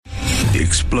The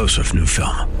explosive new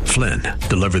film, Flynn,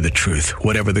 deliver the truth,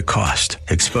 whatever the cost.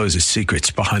 Exposes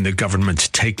secrets behind the government's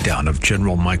takedown of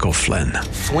General Michael Flynn.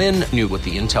 Flynn knew what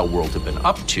the intel world had been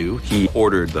up to. He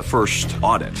ordered the first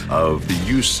audit of the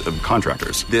use of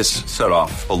contractors. This set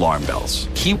off alarm bells.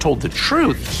 He told the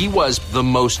truth. He was the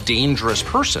most dangerous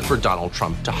person for Donald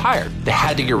Trump to hire. They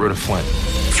had to get rid of Flynn.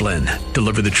 Flynn,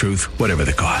 deliver the truth, whatever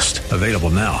the cost. Available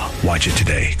now. Watch it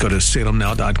today. Go to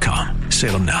salemnow.com.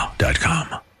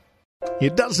 salemnow.com.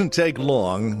 It doesn't take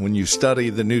long when you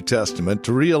study the New Testament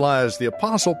to realize the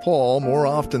Apostle Paul, more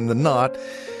often than not,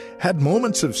 had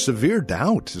moments of severe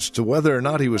doubt as to whether or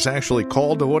not he was actually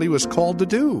called to what he was called to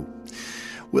do.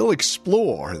 We'll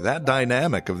explore that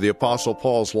dynamic of the Apostle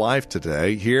Paul's life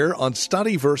today here on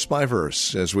Study Verse by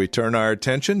Verse as we turn our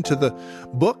attention to the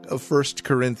book of 1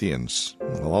 Corinthians.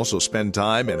 We'll also spend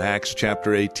time in Acts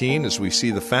chapter 18 as we see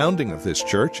the founding of this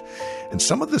church and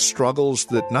some of the struggles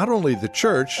that not only the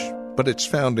church, but its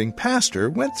founding pastor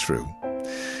went through.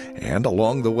 And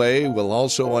along the way, we'll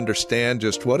also understand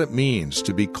just what it means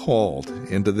to be called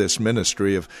into this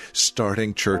ministry of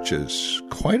starting churches.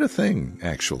 Quite a thing,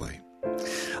 actually.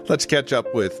 Let's catch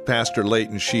up with Pastor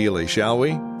Leighton Sheely, shall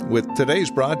we? With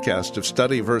today's broadcast of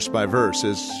Study Verse by Verse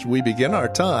as we begin our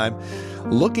time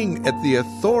looking at the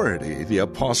authority the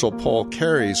Apostle Paul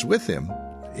carries with him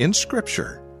in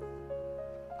Scripture.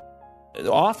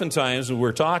 Oftentimes when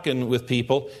we're talking with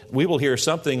people, we will hear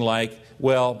something like,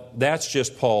 well, that's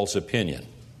just Paul's opinion.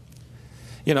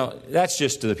 You know, that's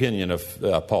just the opinion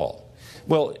of Paul.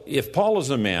 Well, if Paul is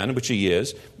a man, which he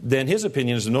is, then his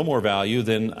opinion is of no more value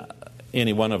than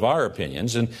any one of our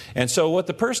opinions. And so what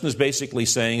the person is basically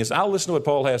saying is, I'll listen to what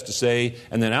Paul has to say,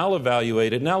 and then I'll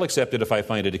evaluate it, and I'll accept it if I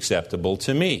find it acceptable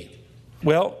to me.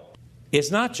 Well,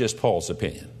 it's not just Paul's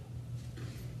opinion.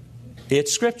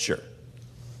 It's Scripture.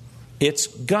 It's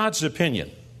God's opinion.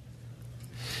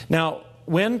 Now,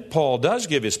 when Paul does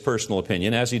give his personal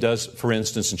opinion, as he does, for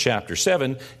instance, in chapter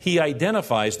 7, he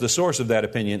identifies the source of that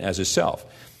opinion as himself.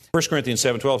 1 Corinthians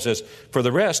 7:12 says, "For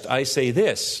the rest I say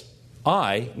this,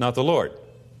 I, not the Lord."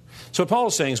 So what Paul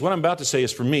is saying is, what I'm about to say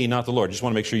is for me, not the Lord. Just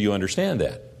want to make sure you understand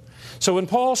that. So when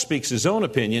Paul speaks his own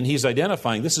opinion, he's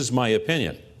identifying, this is my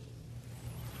opinion.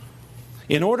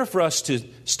 In order for us to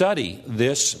study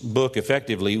this book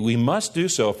effectively, we must do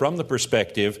so from the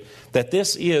perspective that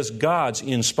this is God's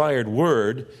inspired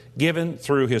word given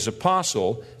through his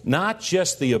apostle, not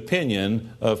just the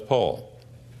opinion of Paul.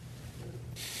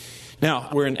 Now,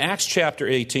 we're in Acts chapter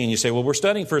 18. You say, well, we're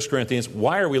studying 1 Corinthians.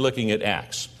 Why are we looking at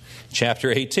Acts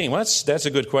chapter 18? Well, that's a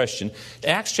good question.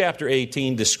 Acts chapter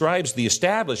 18 describes the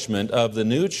establishment of the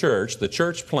new church, the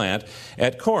church plant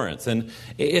at Corinth. And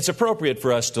it's appropriate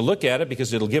for us to look at it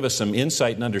because it'll give us some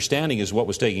insight and understanding as what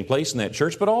was taking place in that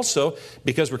church, but also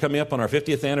because we're coming up on our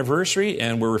 50th anniversary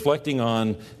and we're reflecting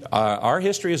on our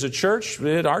history as a church.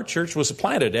 Our church was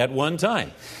planted at one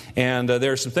time. And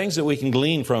there are some things that we can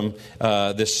glean from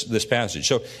this passage.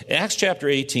 So Acts chapter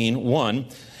 18, 1,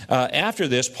 after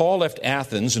this, Paul left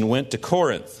Athens and went to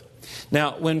Corinth.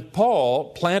 Now, when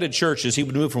Paul planted churches, he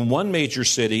would move from one major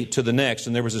city to the next,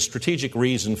 and there was a strategic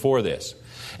reason for this.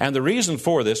 And the reason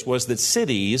for this was that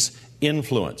cities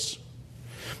influence.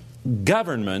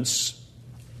 Governments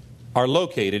are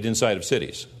located inside of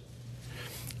cities.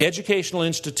 Educational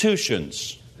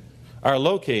institutions are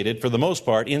located, for the most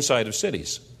part, inside of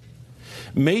cities.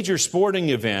 Major sporting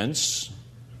events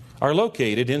are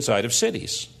located inside of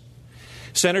cities.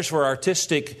 Centers for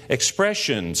artistic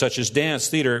expression, such as dance,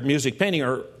 theater, music, painting,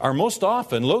 are most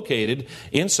often located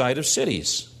inside of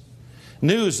cities.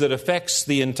 News that affects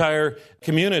the entire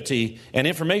community and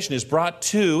information is brought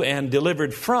to and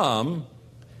delivered from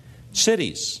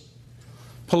cities.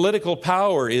 Political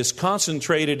power is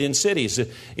concentrated in cities.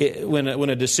 When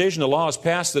a decision, a law is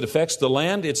passed that affects the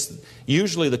land, it's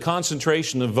usually the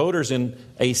concentration of voters in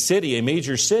a city, a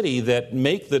major city, that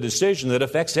make the decision that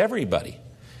affects everybody.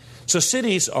 So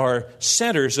cities are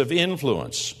centers of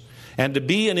influence. And to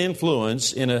be an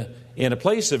influence in a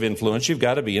place of influence, you've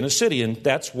got to be in a city. And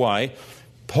that's why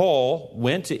Paul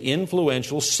went to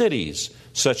influential cities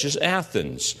such as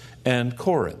Athens and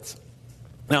Corinth.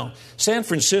 Now, San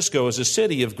Francisco is a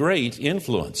city of great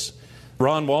influence.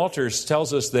 Ron Walters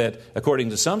tells us that, according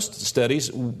to some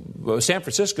studies, San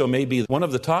Francisco may be one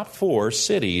of the top 4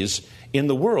 cities in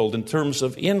the world in terms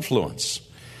of influence.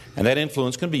 And that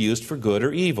influence can be used for good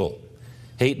or evil.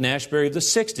 Haight-Ashbury of the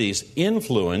 60s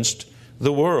influenced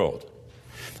the world.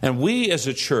 And we as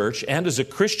a church and as a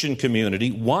Christian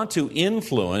community want to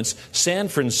influence San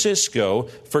Francisco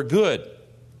for good.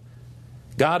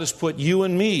 God has put you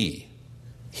and me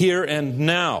here and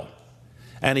now.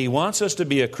 And He wants us to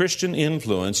be a Christian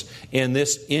influence in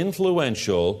this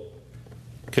influential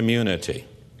community.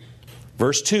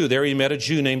 Verse 2, there he met a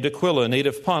Jew named Aquila, a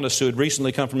native of Pontus, who had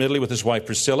recently come from Italy with his wife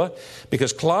Priscilla,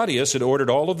 because Claudius had ordered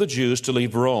all of the Jews to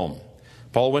leave Rome.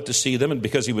 Paul went to see them, and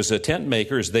because he was a tent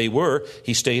maker, as they were,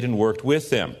 he stayed and worked with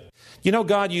them. You know,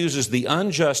 God uses the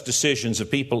unjust decisions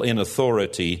of people in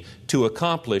authority to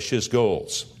accomplish His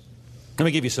goals. Let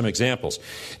me give you some examples.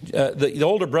 The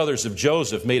older brothers of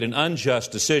Joseph made an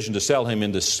unjust decision to sell him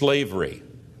into slavery.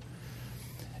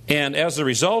 And as a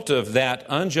result of that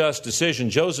unjust decision,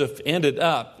 Joseph ended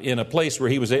up in a place where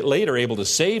he was later able to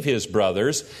save his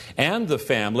brothers and the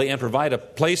family and provide a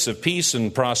place of peace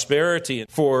and prosperity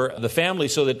for the family,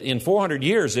 so that in 400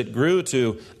 years it grew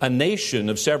to a nation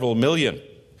of several million.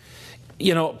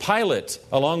 You know, Pilate,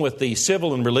 along with the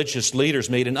civil and religious leaders,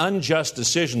 made an unjust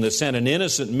decision that sent an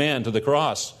innocent man to the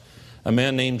cross, a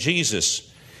man named Jesus.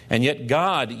 And yet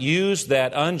God used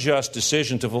that unjust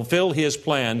decision to fulfill His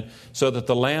plan so that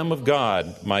the Lamb of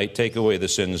God might take away the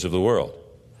sins of the world.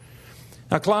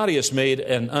 Now, Claudius made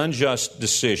an unjust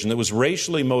decision that was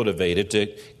racially motivated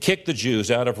to kick the Jews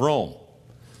out of Rome.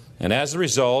 And as a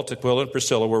result, Aquila and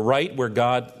Priscilla were right where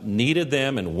God needed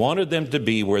them and wanted them to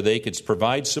be, where they could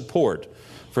provide support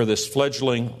for this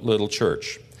fledgling little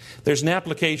church. There's an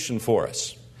application for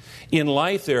us. In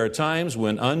life, there are times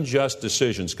when unjust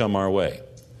decisions come our way.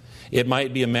 It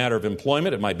might be a matter of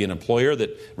employment. It might be an employer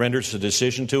that renders a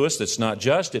decision to us that's not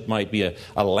just. It might be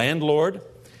a landlord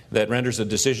that renders a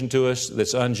decision to us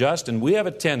that's unjust. And we have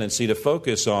a tendency to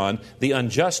focus on the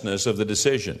unjustness of the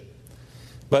decision.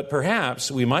 But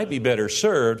perhaps we might be better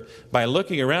served by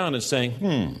looking around and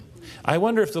saying, I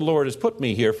wonder if the Lord has put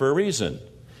me here for a reason.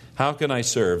 How can I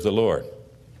serve the Lord?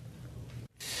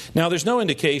 Now, there's no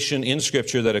indication in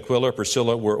Scripture that Aquila or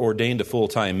Priscilla were ordained to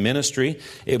full-time ministry.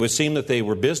 It would seem that they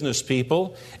were business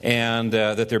people and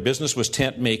that their business was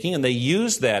tent making, and they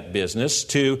used that business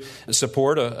to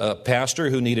support a pastor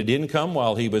who needed income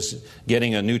while he was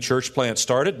getting a new church plant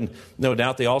started. And no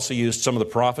doubt they also used some of the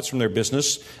profits from their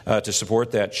business to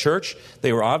support that church.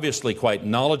 They were obviously quite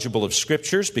knowledgeable of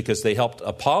Scriptures because they helped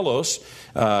Apollos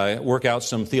work out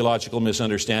some theological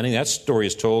misunderstanding. That story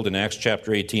is told in Acts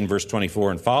chapter 18, verse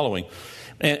 24 and following.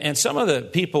 And some of the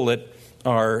people that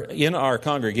are in our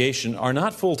congregation are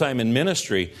not full-time in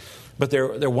ministry, but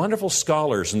they're wonderful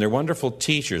scholars and they're wonderful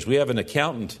teachers. We have an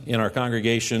accountant in our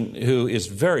congregation who is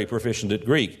very proficient at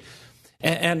Greek.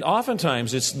 And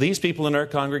oftentimes it's these people in our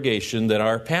congregation that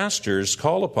our pastors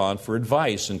call upon for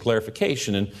advice and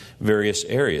clarification in various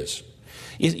areas.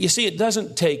 You see, it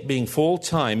doesn't take being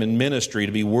full-time in ministry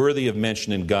to be worthy of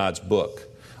mention in God's book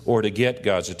or to get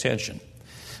God's attention.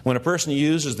 When a person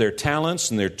uses their talents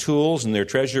and their tools and their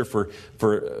treasure for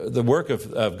the work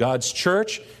of God's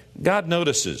church, God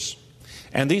notices.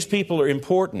 And these people are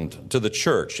important to the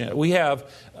church. We have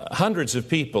hundreds of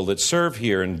people that serve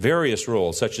here in various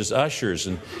roles, such as ushers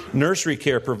and nursery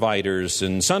care providers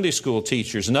and Sunday school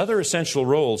teachers and other essential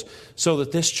roles, so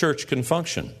that this church can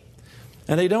function.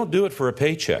 And they don't do it for a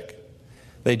paycheck.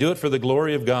 They do it for the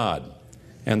glory of God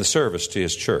and the service to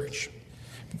His church.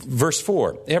 Verse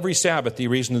 4, every Sabbath he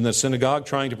reasoned in the synagogue,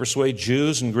 trying to persuade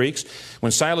Jews and Greeks.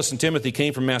 When Silas and Timothy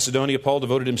came from Macedonia, Paul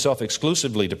devoted himself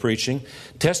exclusively to preaching,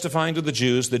 testifying to the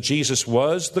Jews that Jesus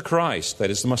was the Christ, that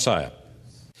is the Messiah.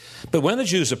 But when the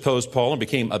Jews opposed Paul and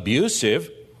became abusive,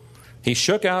 he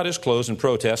shook out his clothes in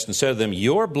protest and said to them,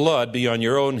 your blood be on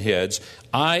your own heads.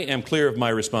 I am clear of my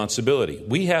responsibility.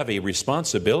 We have a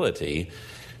responsibility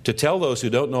to tell those who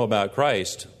don't know about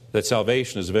Christ that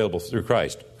salvation is available through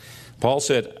Christ. Paul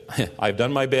said, I've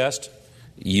done my best.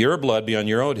 Your blood be on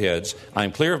your own heads.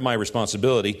 I'm clear of my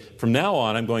responsibility. From now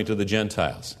on, I'm going to the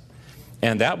Gentiles.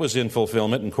 And that was in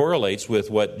fulfillment and correlates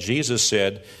with what Jesus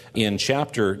said in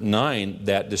chapter 9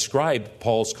 that described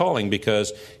Paul's calling,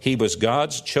 because he was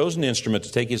God's chosen instrument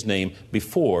to take His name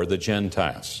before the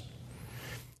Gentiles.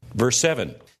 Verse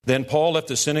 7, then Paul left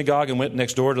the synagogue and went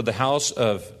next door to the house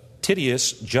of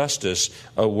Titius Justus,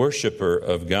 a worshiper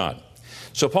of God.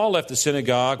 So Paul left the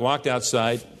synagogue, walked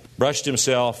outside, brushed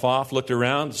himself off, looked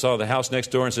around, saw the house next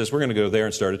door and says, we're going to go there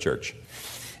and start a church.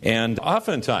 And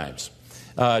oftentimes,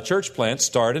 church plants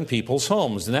start in people's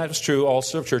homes. And that was true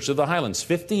also of Church of the Highlands.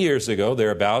 50 years ago,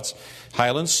 thereabouts,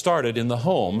 Highlands started in the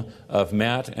home of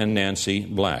Matt and Nancy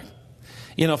Black.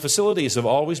 You know, facilities have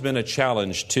always been a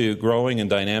challenge to growing and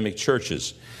dynamic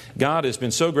churches. God has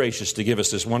been so gracious to give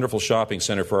us this wonderful shopping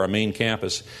center for our main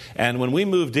campus. And when we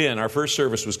moved in, our first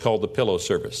service was called the Pillow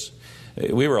Service.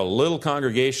 We were a little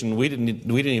congregation. We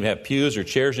didn't even have pews or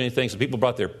chairs or anything, so people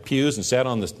brought their pews and sat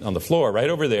on the floor right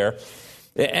over there.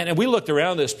 And we looked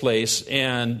around this place,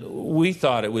 and we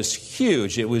thought it was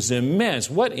huge. It was immense.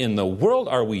 What in the world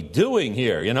are we doing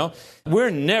here? You know, we're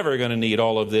never going to need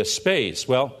all of this space.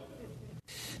 Well,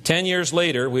 10 years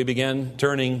later, we began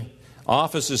turning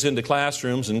offices into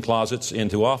classrooms and closets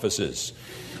into offices.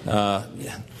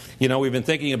 You know, we've been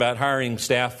thinking about hiring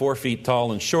staff 4 feet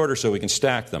tall and shorter so we can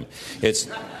stack them.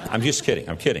 I'm just kidding.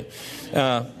 I'm kidding.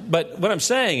 But what I'm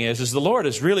saying is the Lord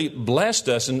has really blessed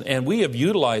us, and we have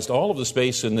utilized all of the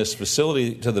space in this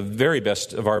facility to the very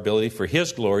best of our ability for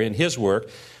His glory and His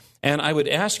work. And I would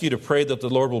ask you to pray that the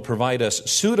Lord will provide us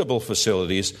suitable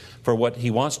facilities for what He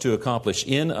wants to accomplish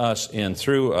in us and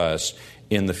through us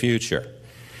in the future.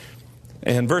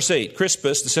 And verse 8,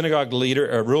 Crispus, the synagogue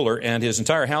ruler, and his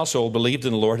entire household believed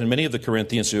in the Lord, and many of the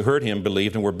Corinthians who heard him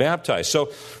believed and were baptized.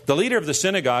 So the leader of the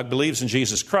synagogue believes in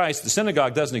Jesus Christ. The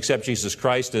synagogue doesn't accept Jesus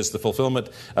Christ as the fulfillment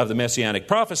of the messianic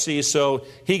prophecies, so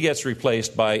he gets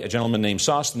replaced by a gentleman named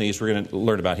Sosthenes. We're going to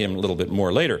learn about him a little bit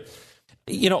more later.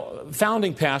 You know,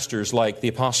 founding pastors like the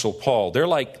Apostle Paul, they're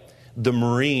like the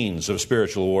Marines of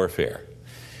spiritual warfare.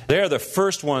 They're the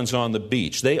first ones on the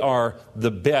beach. They are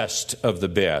the best of the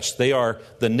best. They are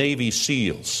the Navy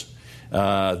SEALs.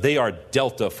 They are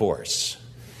Delta Force.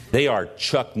 They are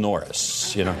Chuck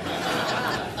Norris, you know.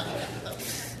 I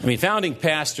mean, founding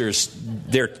pastors,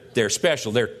 they're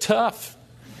special. They're tough,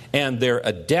 and they're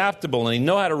adaptable, and they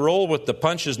know how to roll with the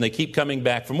punches, and they keep coming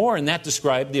back for more. And that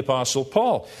described the Apostle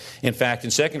Paul. In fact, in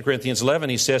 2 Corinthians 11,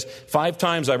 he says, 5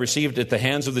 times I received at the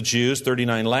hands of the Jews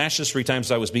 39 lashes, 3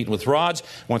 times I was beaten with rods,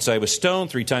 once I was stoned,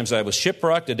 3 times I was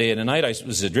shipwrecked, a day and a night I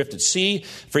was adrift at sea,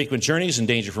 frequent journeys and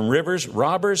danger from rivers,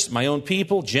 robbers, my own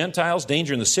people, Gentiles,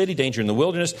 danger in the city, danger in the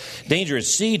wilderness, danger at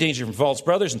sea, danger from false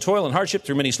brothers, and toil and hardship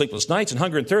through many sleepless nights, and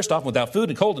hunger and thirst, often without food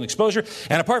and cold and exposure.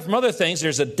 And apart from other things,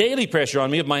 there's a daily pressure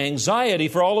on me of my anxiety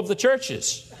for all of the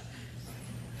churches.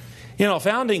 You know,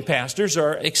 founding pastors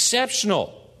are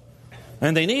exceptional.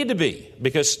 And they need to be,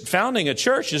 because founding a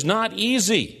church is not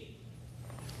easy.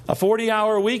 A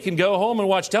 40-hour week and go home and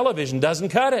watch television doesn't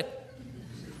cut it.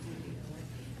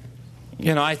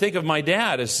 You know, I think of my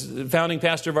dad as founding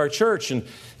pastor of our church, and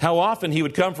how often he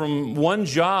would come from one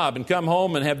job and come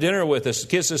home and have dinner with us,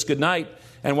 kiss us goodnight,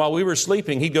 and while we were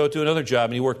sleeping, he'd go to another job,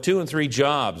 and he worked 2 and 3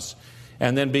 jobs,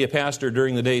 and then be a pastor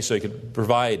during the day so he could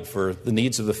provide for the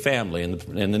needs of the family and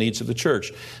the needs of the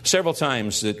church. Several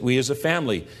times that we as a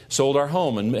family sold our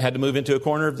home and had to move into a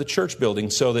corner of the church building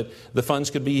so that the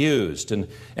funds could be used. And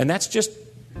that's just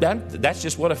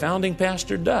what a founding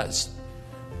pastor does.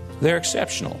 They're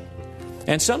exceptional.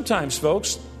 And sometimes,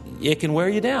 folks, it can wear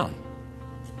you down.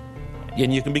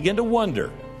 And you can begin to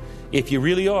wonder if you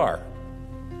really are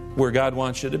where God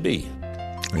wants you to be.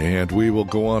 And we will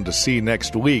go on to see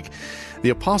next week. The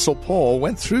Apostle Paul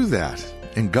went through that,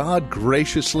 and God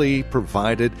graciously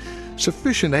provided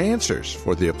sufficient answers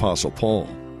for the Apostle Paul.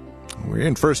 We're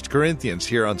in 1 Corinthians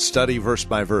here on Study Verse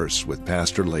by Verse with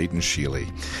Pastor Leighton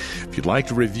Sheely. If you'd like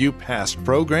to review past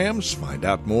programs, find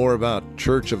out more about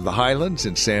Church of the Highlands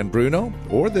in San Bruno,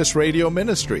 or this radio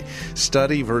ministry,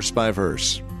 Study Verse by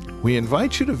Verse, we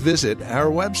invite you to visit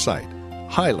our website,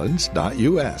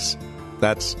 highlands.us.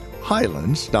 That's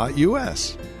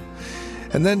highlands.us.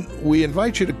 And then we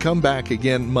invite you to come back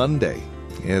again Monday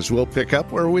as we'll pick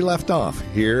up where we left off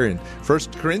here in 1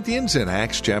 Corinthians and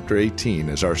Acts chapter 18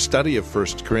 as our study of 1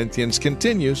 Corinthians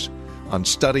continues on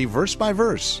Study Verse by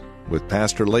Verse with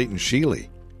Pastor Leighton Sheely.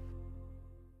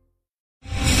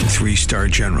 3-star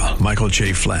General Michael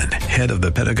J. Flynn, head of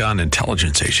the Pentagon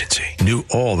Intelligence Agency, knew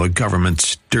all the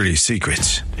government's dirty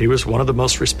secrets. He was one of the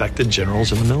most respected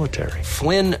generals in the military.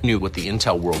 Flynn knew what the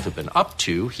intel world had been up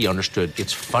to. He understood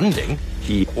its funding.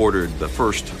 He ordered the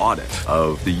first audit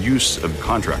of the use of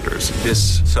contractors.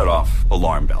 This set off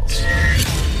alarm bells.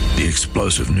 The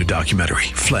explosive new documentary,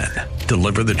 Flynn,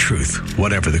 Deliver the Truth,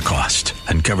 Whatever the Cost,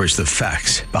 uncovers the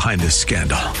facts behind this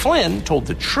scandal. Flynn told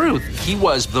the truth. He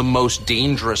was the most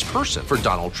dangerous person for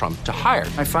Donald Trump to hire.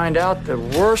 I find out the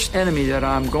worst enemy that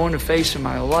I'm going to face in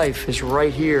my life is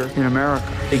right here in America.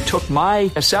 They took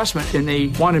my assessment and they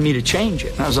wanted me to change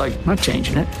it. And I was like, I'm not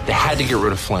changing it. They had to get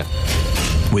rid of Flynn.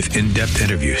 With in-depth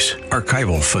interviews,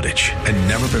 archival footage, and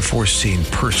never-before-seen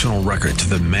personal records of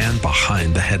the man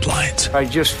behind the headlines. I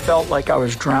just felt like I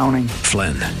was drowning.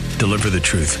 Flynn, Deliver the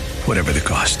Truth, Whatever the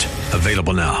Cost.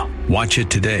 Available now. Watch it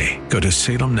today. Go to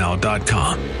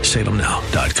salemnow.com.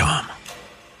 salemnow.com.